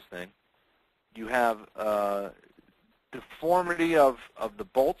off of this thing, you have deformity of the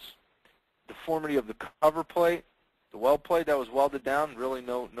bolts, deformity of the cover plate, the weld plate that was welded down, really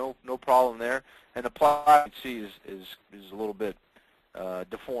no problem there, and the ply you see is a little bit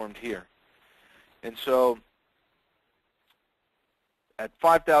deformed here. And so at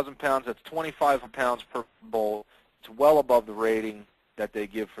 5,000 pounds, that's 25 pounds per bolt. It's well above the rating that they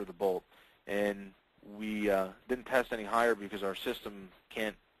give for the bolt. And we didn't test any higher because our system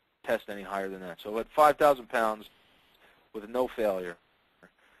can't test any higher than that. So at 5,000 pounds with no failure,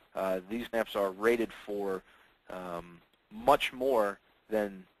 these clamps are rated for much more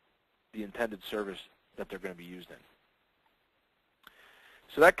than the intended service that they're going to be used in.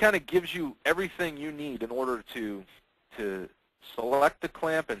 So that kind of gives you everything you need in order to select the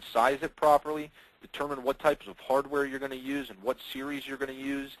clamp and size it properly, determine what types of hardware you're going to use and what series you're going to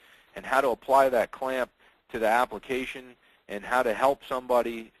use, and how to apply that clamp to the application, and how to help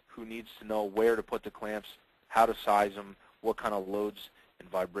somebody who needs to know where to put the clamps, how to size them, what kind of loads and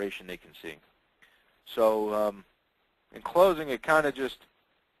vibration they can see. So in closing, it kind of just,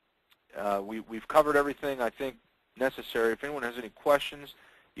 we've covered everything I think necessary. If anyone has any questions,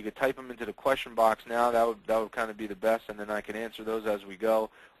 you could type them into the question box now. That would kind of be the best, and then I can answer those as we go,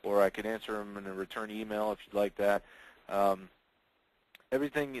 or I can answer them in a return email if you'd like that.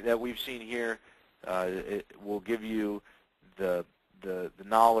 Everything that we've seen here, it will give you the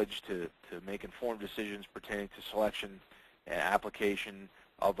knowledge to make informed decisions pertaining to selection and application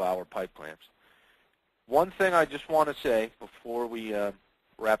of our pipe clamps. One thing I just want to say before we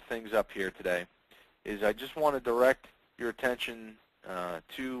wrap things up here today is I just want to direct your attention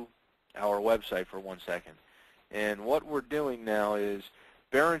to our website for 1 second. And what we're doing now is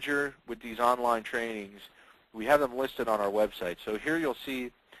Behringer, with these online trainings, we have them listed on our website. So here you'll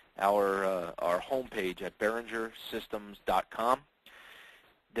see our homepage at BehringerSystems.com.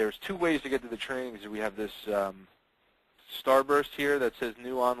 There's two ways to get to the trainings. We have this starburst here that says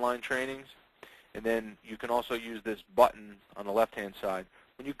new online trainings, and then you can also use this button on the left-hand side.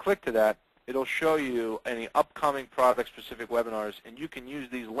 When you click to that, it'll show you any upcoming product-specific webinars, and you can use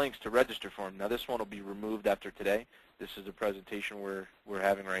these links to register for them. Now, this one will be removed after today. This is a presentation we're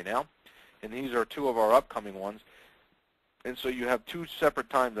having right now, and these are two of our upcoming ones. And so you have two separate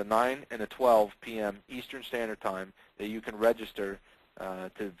times, a 9 and a 12 p.m. Eastern Standard Time, that you can register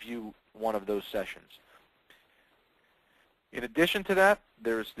to view one of those sessions. In addition to that,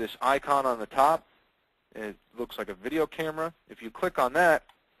 there's this icon on the top. It looks like a video camera. If you click on that,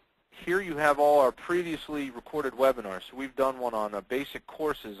 here you have all our previously recorded webinars. So we've done one on basic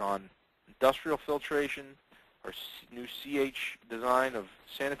courses on industrial filtration, our new CH design of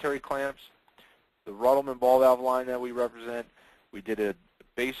sanitary clamps, the Ruddleman ball valve line that we represent. We did a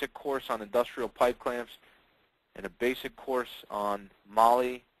basic course on industrial pipe clamps and a basic course on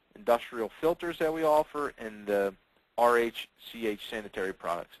Moly industrial filters that we offer, and the RH-CH sanitary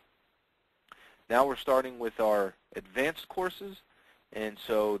products. Now we're starting with our advanced courses. And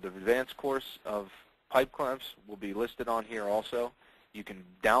so the advanced course of pipe clamps will be listed on here also. You can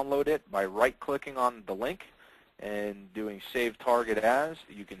download it by right-clicking on the link and doing Save Target As.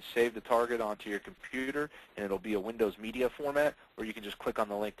 You can save the target onto your computer, and it'll be a Windows Media format, or you can just click on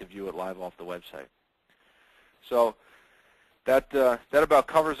the link to view it live off the website. So that about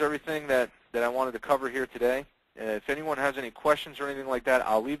covers everything that I wanted to cover here today. If anyone has any questions or anything like that,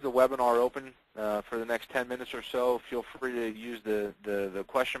 I'll leave the webinar open for the next 10 minutes or so. Feel free to use the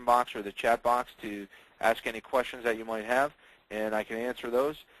question box or the chat box to ask any questions that you might have, and I can answer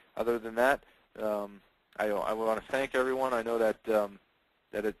those. Other than that, I want to thank everyone. I know that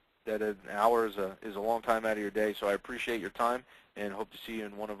that an hour is a long time out of your day, so I appreciate your time and hope to see you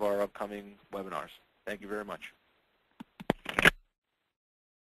in one of our upcoming webinars. Thank you very much.